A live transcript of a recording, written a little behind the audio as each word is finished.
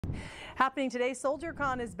Happening today,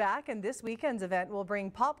 Soldiercon is back, and this weekend's event will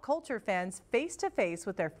bring pop culture fans face to face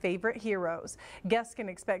with their favorite heroes. Guests can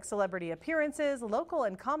expect celebrity appearances, local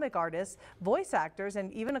and comic artists, voice actors,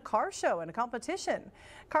 and even a car show and a competition.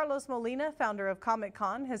 Carlos Molina, founder of Comic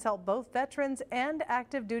Con, has helped both veterans and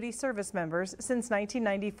active duty service members since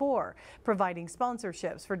 1994, providing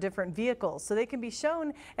sponsorships for different vehicles so they can be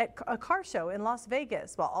shown at a car show in Las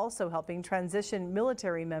Vegas, while also helping transition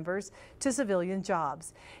military members to civilian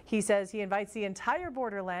jobs. He says he invites the entire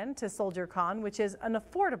borderland to Soldiercon, which is an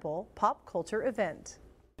affordable pop culture event.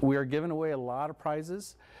 We are giving away a lot of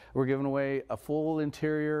prizes. We're giving away a full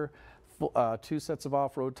interior, 2 sets of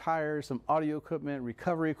off-road tires, some audio equipment,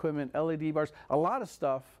 recovery equipment, LED bars, a lot of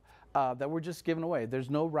stuff that we're just giving away. There's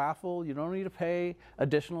no raffle. You don't need to pay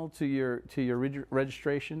additional to your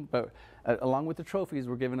registration, but along with the trophies,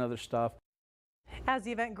 we're giving other stuff. As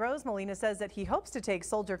the event grows, Molina says that he hopes to take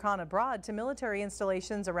Soldiercon abroad to military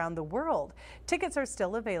installations around the world. Tickets are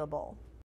still available.